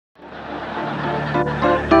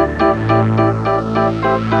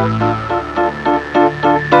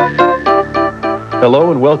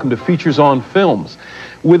Hello and welcome to Features on Films.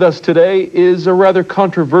 With us today is a rather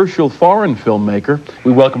controversial foreign filmmaker.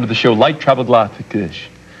 We welcome to the show Light Travelglatikish.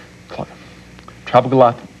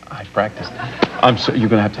 I practiced. I'm sorry, you're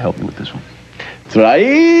going to have to help me with this one.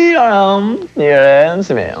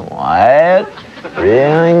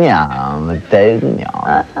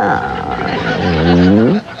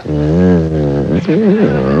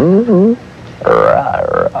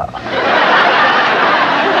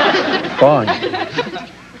 Fine.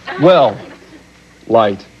 Well,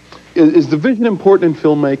 Light, is the vision important in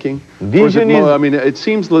filmmaking? Vision is, I mean, it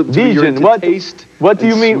seems to be you're into taste. What do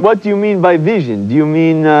you mean? What do you mean by vision? Do you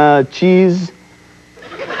mean cheese?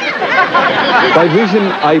 By vision,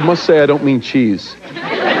 I must say I don't mean cheese.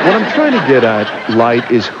 What I'm trying to get at,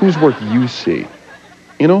 Light, is whose work you see.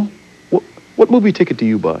 You know, what movie ticket do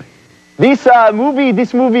you buy? This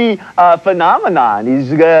movie phenomenon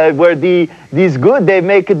is where these good, they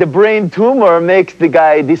make the brain tumor, makes the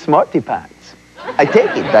guy the smarty pants. I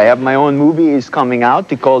take it. I have my own movie is coming out.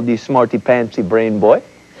 They call the Smarty Pantsy Brain Boy.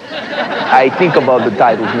 I think about the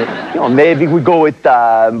titles. You know, maybe we go with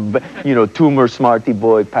Tumor Smarty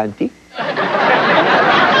Boy Panty.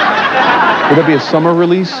 Would that be a summer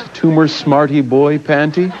release? Tumor Smarty Boy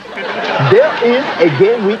Panty? There is a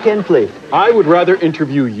game we can play. I would rather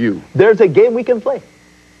interview you. There's a game we can play.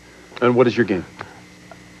 And what is your game?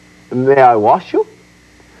 May I wash you?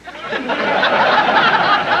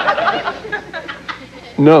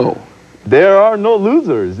 No. There are no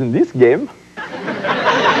losers in this game.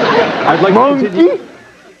 I'd like monkey.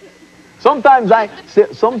 Sometimes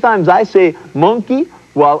I say monkey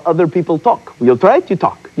while other people talk. You'll try it? You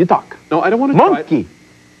talk. You talk. No, I don't want to monkey.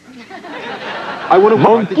 Try it. I want to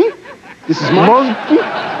monkey. This is my monkey.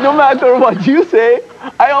 No matter what you say,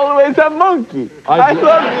 I always have monkey. I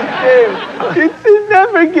love this game. It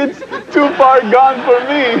never gets too far gone for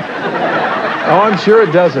me. Oh, I'm sure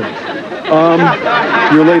it doesn't.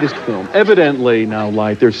 Your latest film. Evidently, now,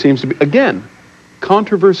 Light, there seems to be, again,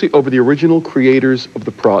 controversy over the original creators of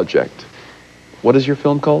the project. What is your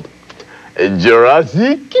film called?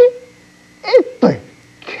 Jurassic Oedekerk.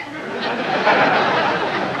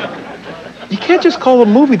 You can't just call a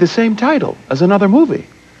movie the same title as another movie.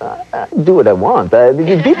 I do what I want.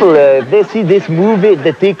 People, they see this movie,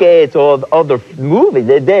 the tickets, or other movies,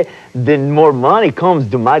 then more money comes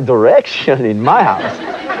to my direction in my house.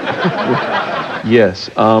 Yes.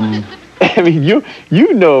 I mean, you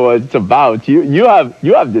know what it's about. You have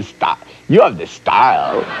the style. You have the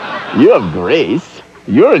style. You have grace.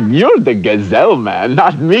 You're the gazelle man,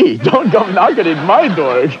 not me. Don't come knocking at my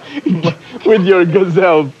door with your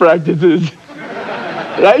gazelle practices.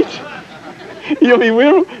 Right? You mean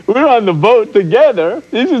we're on the boat together.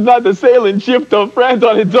 This is not the sailing ship to France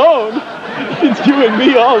on its own. It's you and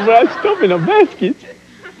me all wrapped up in a basket.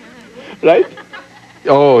 Right?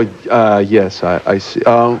 Oh, yes, I see.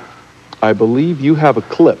 I believe you have a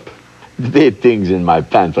clip. The things in my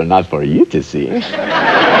pants are not for you to see. A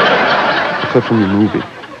clip from your movie.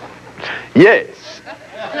 Yes,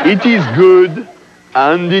 it is good,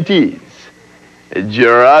 and it is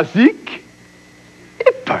Jurassic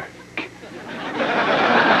Oedekerk.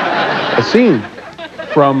 A scene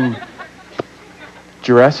from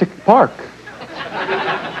Jurassic Park.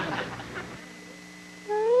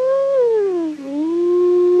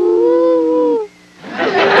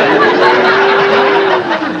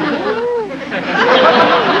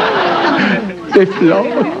 They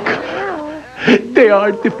flock. They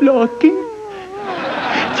are the flocking.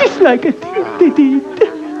 Just like I think they did.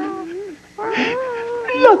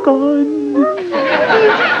 Lock on.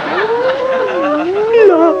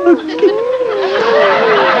 Locking.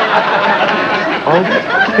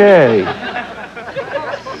 Okay.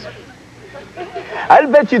 I'll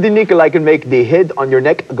bet you the nickel I can make the head on your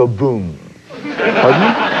neck go boom.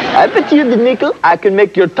 Pardon? I bet you the nickel I can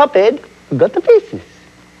make your top head go to pieces.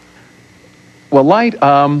 Well, Light,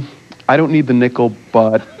 I don't need the nickel,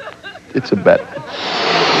 but it's a bet.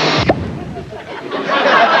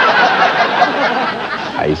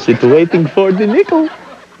 I sit waiting for the nickel.